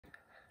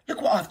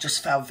Look what I've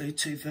just found,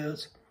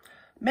 VTubers.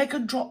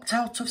 Meghan dropped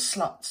out of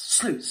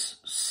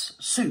Suits,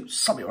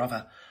 something or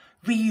other.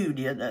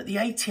 Reunion at the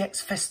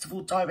ATX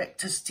Festival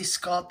directors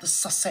discard the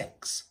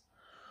Sussex.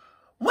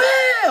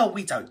 Well,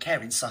 we don't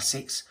care in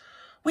Sussex.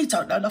 We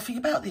don't know nothing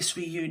about this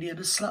reunion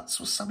of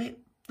sluts or something.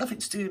 Nothing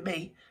to do with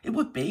me. It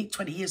would be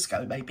 20 years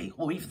ago, maybe,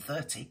 or even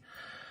 30.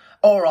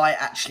 All right,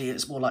 actually,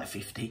 it's more like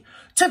 50.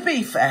 To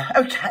be fair,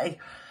 okay.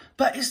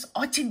 But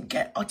I didn't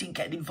get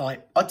an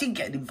invite. I didn't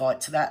get an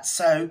invite to that,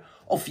 so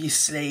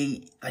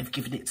obviously they've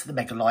given it to the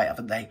Mega Light,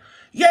 haven't they?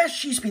 Yes,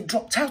 she's been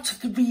dropped out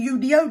of the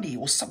reunion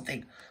or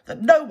something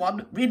that no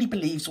one really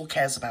believes or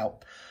cares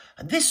about.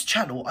 And this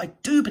channel, I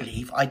do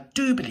believe,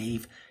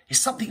 is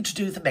something to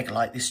do with the Mega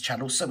Light, this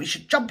channel. So we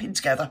should jump in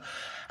together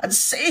and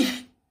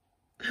see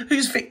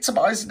who's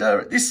victimising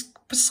her at this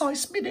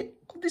precise minute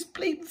on this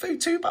bleeding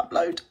FoodTube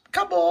upload.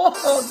 Come on.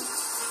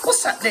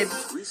 What's happening?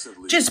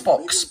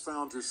 Jizzbox.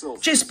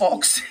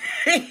 Jizzbox.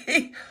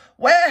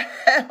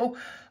 Well,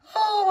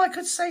 oh, I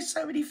could say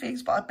so many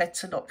things, but I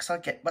better not because I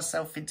get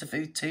myself into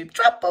FoodTube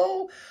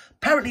trouble.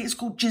 Apparently it's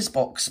called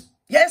Jizzbox.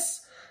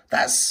 Yes,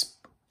 that's...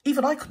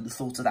 Even I couldn't have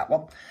thought of that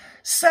one.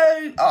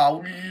 So,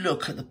 oh,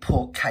 look at the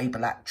poor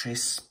cable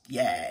actress.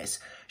 Yes,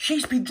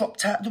 she's been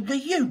dropped out of the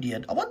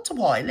reunion. I wonder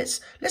why.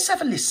 Let's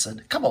have a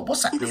listen. Come on,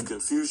 what's happening?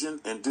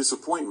 Confusion and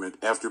disappointment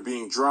after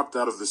being dropped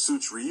out of the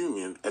Suits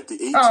reunion at the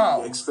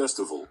ATX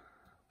Festival.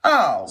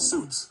 Oh.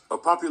 Suits, a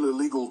popular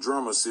legal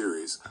drama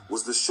series,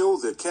 was the show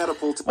that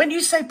catapulted... When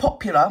you say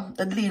popular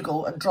and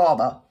legal and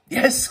drama,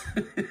 yes.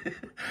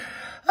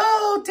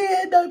 Oh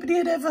dear, nobody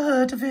had ever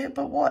heard of it,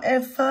 but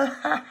whatever.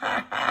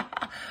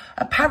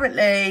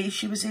 Apparently,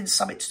 she was in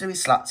something to do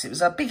with sluts. It was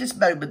her biggest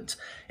moment.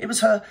 It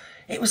was her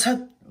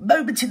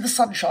moment in the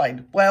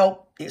sunshine.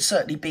 Well, it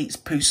certainly beats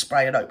poo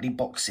spray and opening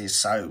boxes.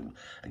 So,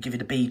 I'm giving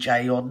a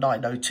BJ on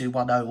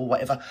 90210 or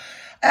whatever.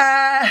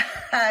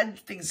 And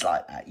things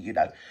like that, you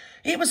know.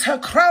 It was her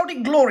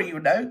crowning glory, you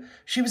know.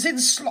 She was in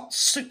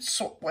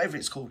suits, whatever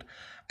it's called.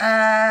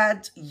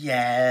 And,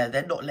 yeah,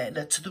 they're not letting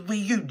her to the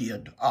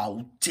reunion.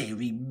 Oh,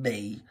 dearie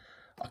me.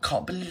 I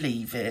can't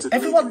believe it.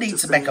 Everyone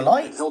needs a Mega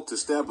Light. It helped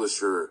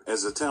establish her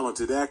as a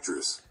talented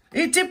actress.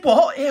 It did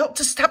what? It helped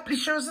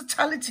establish her as a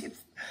talented...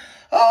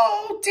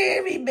 Oh,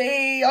 dearie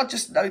me. I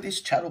just know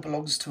this channel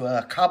belongs to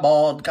her. Come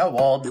on, go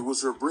on. It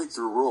was her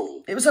breakthrough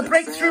role. It was a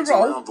breakthrough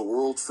role. Around the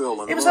world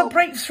fell in it was a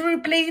breakthrough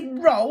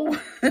bleeding role.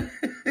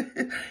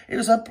 It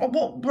was a...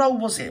 What role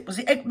was it? Was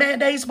it egg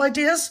mayonnaise, my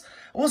dears?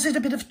 Or was it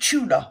a bit of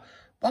tuna?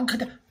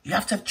 You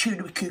have to have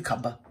tuna with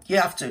cucumber. You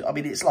have to. I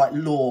mean, it's like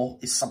law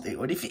is something.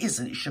 And if it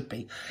isn't, it should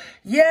be.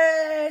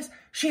 Yes,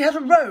 she had a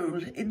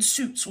role in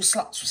Suits or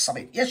Sluts or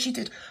something. Yes, she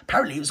did.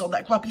 Apparently, it was on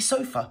that grubby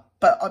sofa.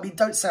 But, I mean,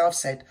 don't say I've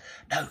said.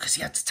 No, because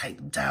he had to take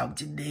them down,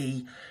 didn't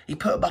he? He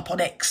put them up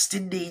on X,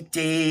 didn't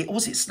he? Or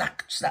was it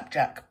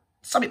Snapjack?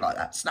 Something like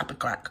that.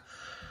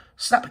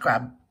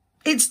 Snapagram.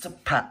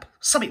 Instapap,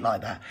 something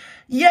like that.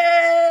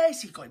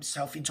 Yes, he got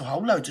himself into a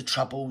whole load of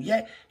trouble.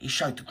 Yeah, he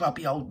showed the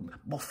grubby old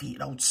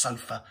moth-eaten old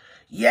sofa.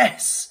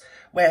 Yes,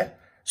 where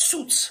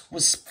Suits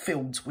was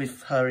filmed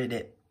with her in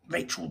it.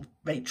 Rachel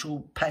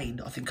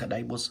Payne, I think her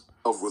name was.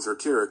 With her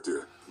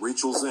character,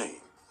 Rachel Zane.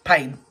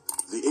 Payne.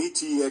 The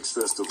ATX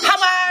Festival.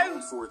 Hello!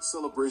 Known for its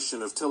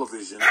celebration of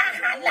television.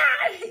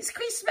 Hello! It's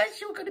Christmas.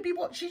 You're going to be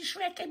watching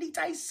Shrek any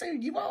day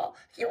soon. You are.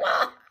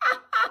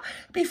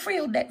 Be free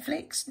on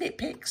Netflix.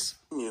 Nitpicks.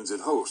 Reunions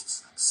it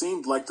hosts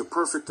seemed like the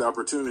perfect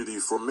opportunity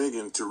for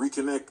Meghan to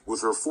reconnect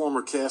with her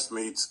former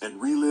castmates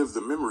and relive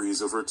the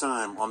memories of her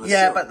time on the show.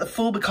 Yeah, but the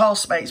former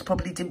castmates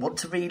probably didn't want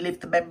to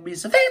relive the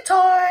memories of their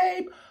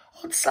time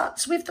on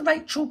Sluts with the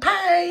Rachel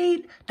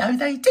Payne. No,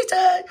 they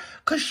didn't,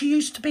 because she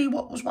used to be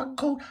what was one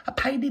called a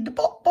pain in the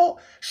bot.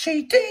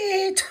 She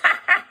did.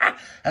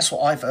 That's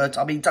what I've heard.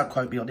 I mean, don't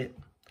quote me on it.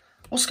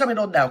 What's going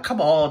on now? Come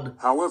on.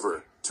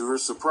 However, to her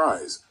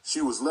surprise, she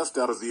was left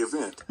out of the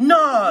event.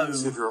 No.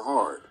 It hit her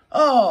hard.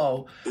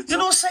 Oh, you're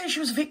not saying she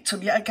was a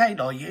victim yet again,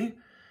 are you?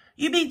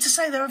 You mean to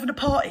say they're having a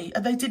party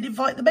and they didn't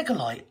invite the Mega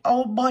Light?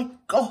 Oh, my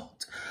God.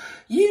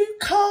 You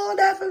can't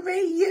have a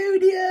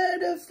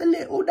reunion of the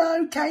little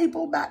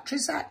no-cable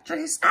mattress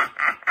actress.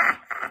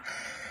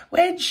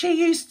 When she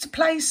used to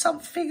play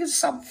something and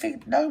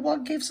something no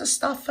one gives a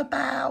stuff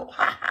about.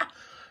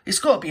 It's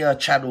got to be her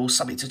channel,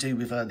 something to do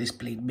with this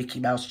bleeding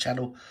Mickey Mouse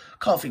channel.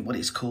 Can't think what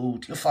it's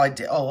called. You'll find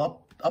it. Oh,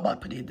 I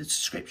might put it in the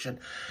description.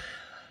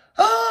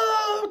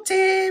 Oh,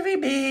 dearie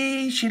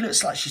me. She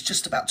looks like she's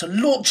just about to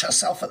launch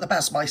herself at the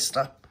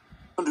Bassmeister.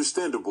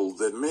 Understandable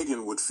that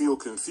Meghan would feel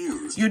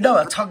confused. You know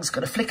her tongue's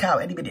going to flick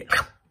out any minute.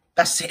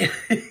 That's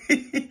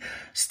it.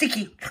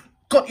 Sticky.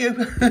 Got you.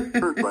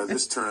 Hurt by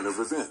this turn of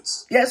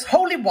events. Yes,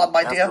 hole in one,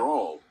 my dear. After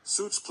all,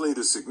 Suits played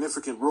a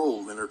significant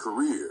role in her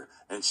career,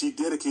 and she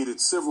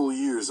dedicated several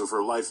years of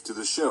her life to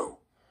the show.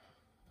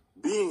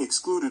 Being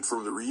excluded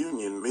from the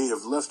reunion may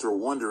have left her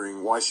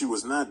wondering why she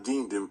was not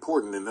deemed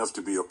important enough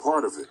to be a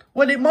part of it.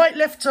 Well, it might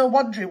left her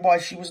wondering why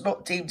she was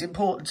not deemed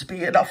important to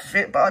be enough of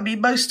it, but I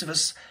mean, most of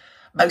us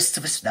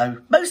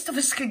know. Most of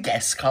us can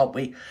guess, can't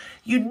we?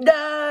 You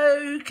know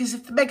no, because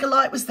if the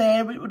Megalite was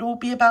there, it would all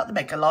be about the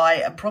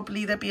Megalite, and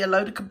probably there'd be a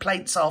load of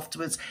complaints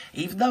afterwards,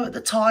 even though at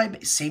the time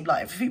it seemed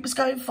like everything was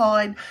going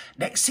fine.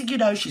 Next thing you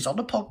know, she's on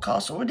a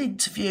podcast or an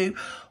interview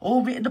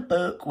or written a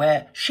book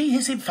where she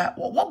is, in fact,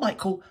 what one might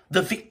call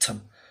the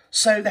victim.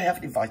 So they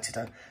haven't invited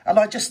her. And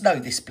I just know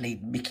this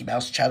bleeding Mickey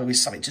Mouse channel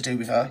is something to do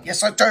with her.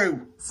 Yes, I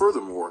do.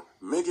 Furthermore,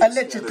 Meghan's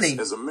status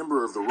as a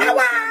member of the royal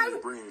family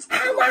brings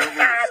with it a level of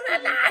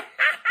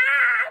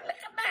Look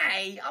at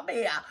me. I'm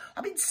here.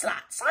 I'm in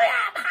Sluts. I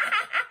am.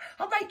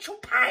 I'm Rachel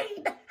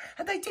Payne.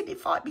 And they didn't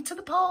invite me to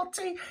the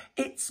party.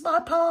 It's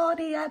my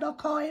party and I'll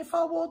cry if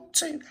I want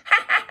to.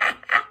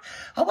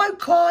 I won't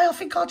cry. I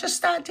think I'll just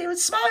stand here and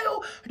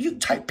smile. And you can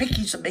take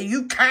pickies of me.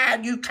 You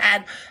can.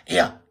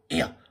 Here.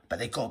 But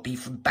they got to be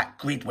from back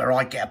grid where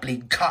I get a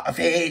bleeding cut of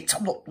it.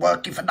 I'm not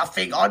working for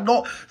nothing. You're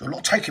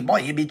not taking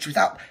my image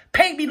without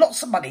paying me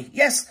lots of money.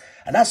 Yes.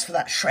 And as for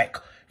that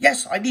Shrek,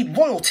 yes, I need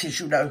royalties,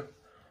 you know.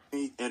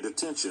 And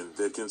attention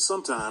that can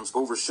sometimes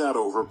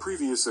overshadow her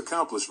previous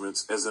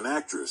accomplishments as an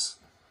actress.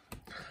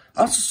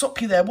 I'll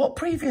stop you there. What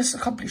previous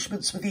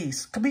accomplishments were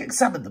these? Can we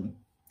examine them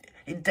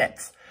in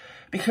depth?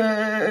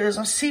 Because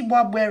I've seen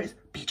one where it's...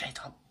 BJ,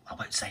 I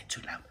won't say it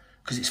too loud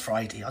because it's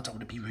Friday. I don't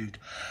want to be rude.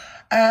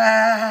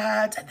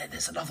 And then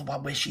there's another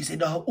one where she's in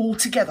her all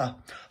together.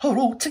 Her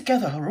all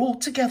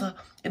together.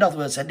 In other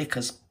words, her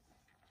knickers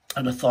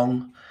and a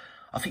thong.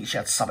 I think she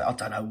had something, I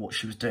don't know what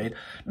she was doing.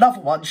 Another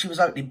one, she was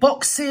opening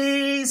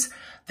boxes.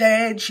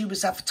 Then she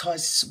was advertising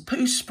some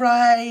poo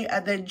spray.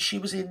 And then she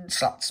was in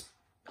Sluts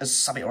as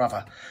something or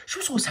other. She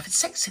was always having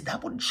sex in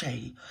that, wasn't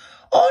she?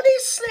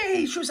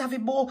 Honestly, she was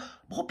having more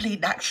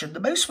bleeding action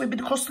than most women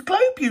across the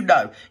globe, you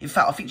know. In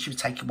fact, I think she was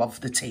taking one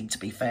for the team, to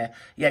be fair.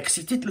 Yeah, because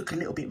he did look a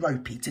little bit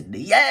ropey, didn't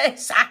he?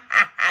 Yes,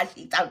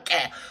 she don't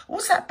care.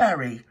 What's that,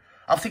 Barry?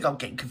 I think I'm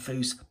getting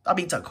confused. I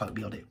mean, don't quote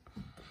me on it.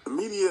 The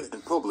media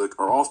and public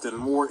are often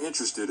more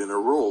interested in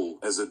her role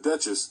as a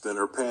Duchess than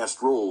her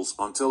past roles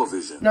on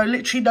television. No,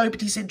 literally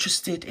nobody's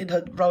interested in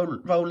her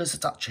role as a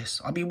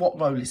Duchess. I mean, what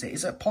role is it?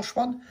 Is it a posh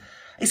one?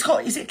 Is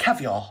it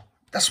caviar?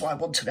 That's what I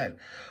want to know.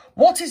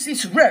 What is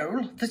this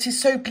role that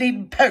is so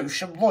bleeding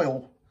posh and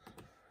royal?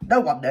 No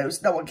one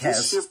knows. No one cares.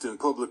 This shift in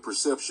public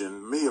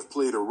perception may have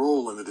played a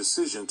role in the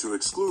decision to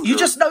exclude You her.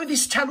 just know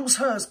this channel's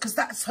hers because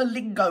that's her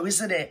lingo,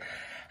 isn't it?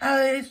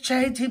 It's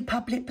changing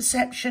public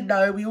perception.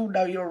 No, we all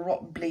know you're a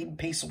rotten bleeding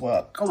piece of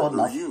work. Go on,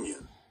 love.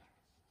 Reunion.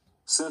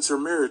 Since her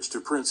marriage to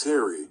Prince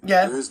Harry,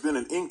 yeah, there has been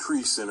an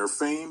increase in her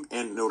fame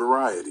and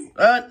notoriety.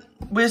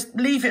 We'll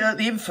leave it at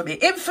the infamy.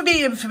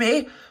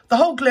 Infamy. The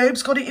whole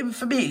globe's got it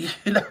infamy,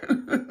 you know.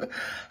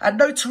 And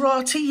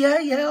notoriety,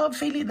 yeah, I'm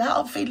feeling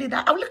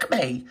that. Oh, look at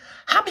me.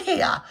 I'm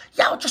here.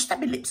 Yeah, I'll just have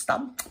my lips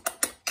done.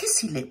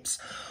 Kissy lips.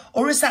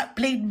 Or as that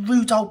bleeding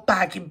rude old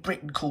bag in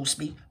Britain calls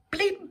me,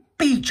 bleeding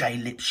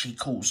BJ lips, she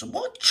calls them.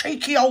 What a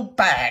cheeky old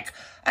bag,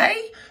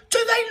 eh? Do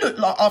they look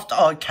like after...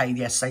 Oh, okay,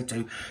 yes, they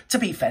do. To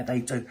be fair,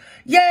 they do.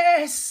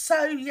 Yes,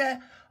 so,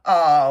 yeah.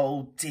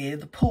 Oh, dear,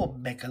 the poor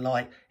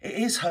Megalite. It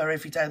is her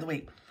every day of the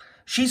week.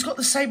 She's got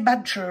the same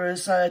mantra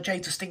as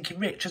Jada Stinking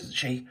Rich, hasn't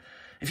she?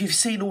 If you've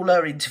seen all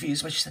her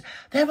interviews where she said,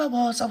 there I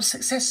was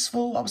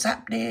successful, I was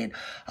happening,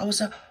 I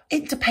was an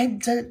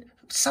independent,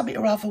 something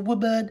or other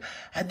woman,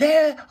 and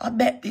there I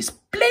met this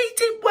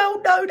bleeding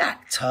well-known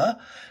actor,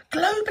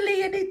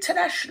 globally and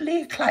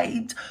internationally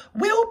acclaimed,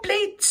 Will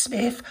Bleed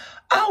Smith.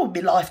 Oh,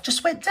 my life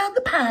just went down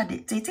the pan.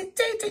 It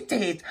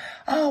did.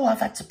 Oh,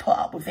 I've had to put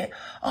up with it.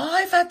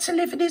 I've had to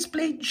live in his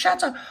bleeding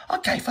shadow. I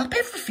gave up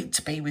everything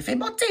to be with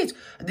him. I did.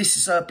 And this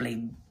is her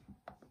bleeding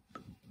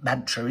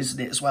mantra, isn't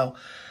it, as well?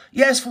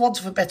 Yes, for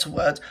want of a better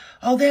word.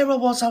 Oh, there I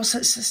was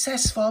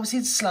successful. I was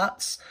in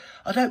Sluts.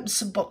 I'd opened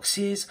some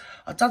boxes.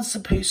 I'd done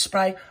some poo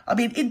spray. I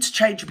mean,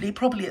 interchangeably,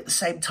 probably at the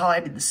same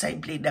time, in the same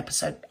bleeding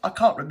episode. I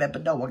can't remember.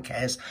 No one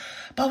cares.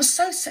 But I was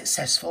so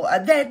successful.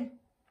 And then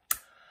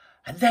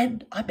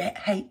I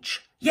met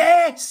H.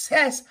 Yes.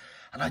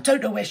 And I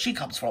don't know where she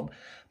comes from.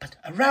 But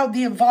around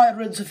the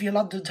environs of your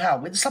London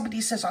town, when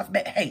somebody says, I've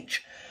met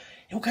H,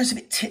 it all goes a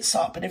bit tits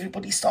up and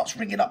everybody starts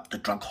ringing up the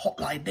drug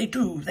hotline. They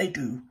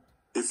do.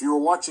 If you're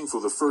watching for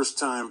the first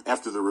time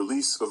after the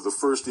release of the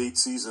first 8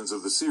 seasons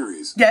of the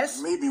series, yes,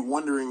 you may be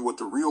wondering what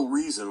the real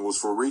reason was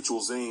for Rachel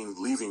Zane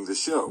leaving the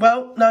show.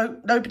 Well, no,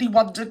 nobody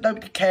wondered,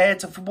 nobody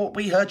cared, and from what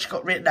we heard, she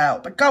got written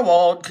out. But go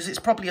on, because it's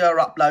probably her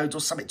uploads or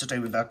something to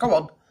do with her. Go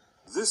on.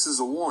 This is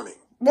a warning.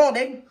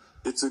 Warning?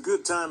 It's a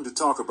good time to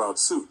talk about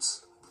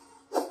Suits.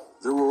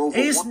 There were over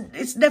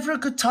It's never a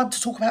good time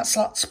to talk about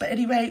sluts, but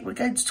anyway, we're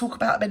going to talk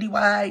about them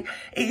anyway.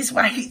 It's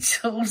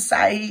Rachel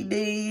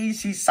Zaney.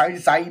 She's so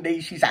zany.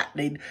 She's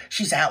happening.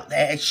 She's out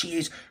there. She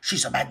is.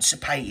 She's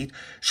emancipated.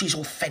 She's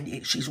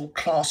authentic. She's all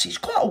classy. She's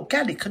quite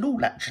organic and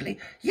all, actually.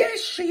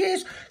 Yes, she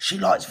is. She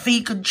likes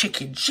vegan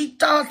chicken. She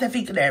does. They're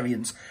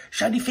vegetarians.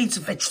 She only feeds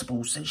them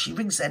vegetables and she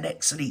wrings their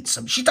necks and eats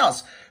them. She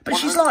does. But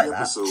she's like that.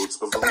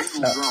 Episodes of the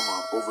legal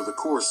drama over the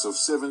course of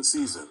 7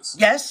 seasons.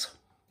 Yes.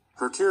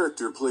 Her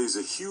character plays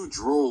a huge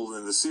role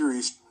in the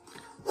series.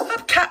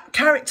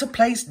 Character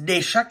plays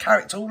Nish. Her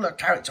character, all her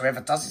character ever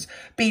does is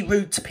be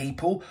rude to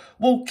people,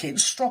 walk in,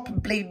 strop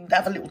and bleed,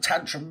 have a little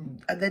tantrum,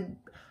 and then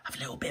have a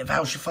little bit of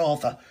how's your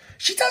father.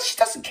 She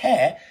doesn't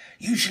care.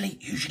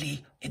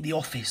 Usually in the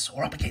office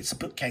or up against a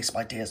bookcase,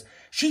 my dears.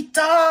 She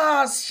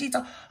does.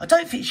 I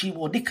don't think she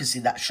wore knickers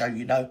in that show,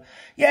 you know.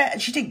 Yeah,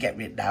 and she didn't get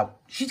written out.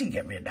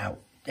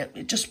 Yeah,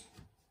 it just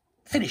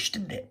finished,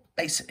 didn't it?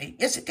 Basically.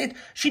 Yes, it did.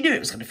 She knew it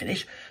was going to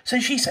finish. So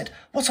she said,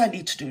 what I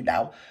need to do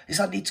now is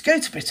I need to go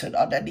to Britain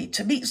and I need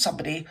to meet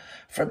somebody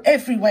from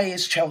Every Way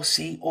is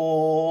Chelsea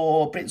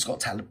or Britain's Got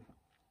Talent.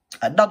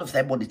 And none of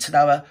them wanted to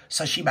know her,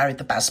 so she married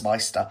the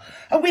Bassmeister.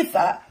 And with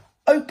that,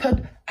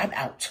 open and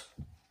out.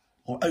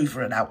 Or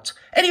over and out.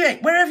 Anyway,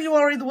 wherever you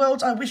are in the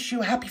world, I wish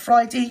you a happy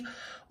Friday.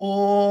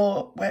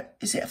 Or, where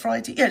is it a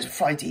Friday? Yeah, it's a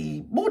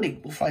Friday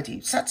morning or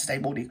Saturday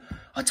morning.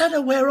 I don't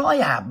know where I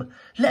am,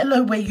 let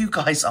alone where you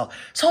guys are.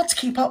 It's hard to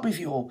keep up with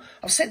you all.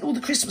 I've sent all the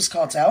Christmas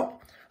cards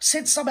out.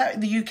 Sent some out in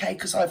the UK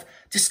because I've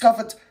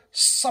discovered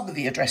some of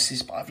the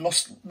addresses, but I've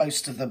lost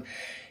most of them.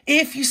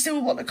 If you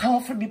still want a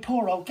card from me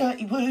poor old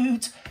Gertie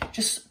Wood,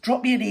 just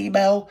drop me an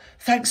email.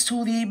 Thanks to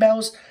all the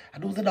emails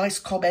and all the nice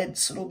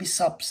comments and all my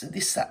subs and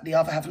this, that and the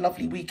other. Have a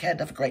lovely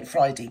weekend. Have a great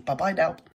Friday. Bye-bye now.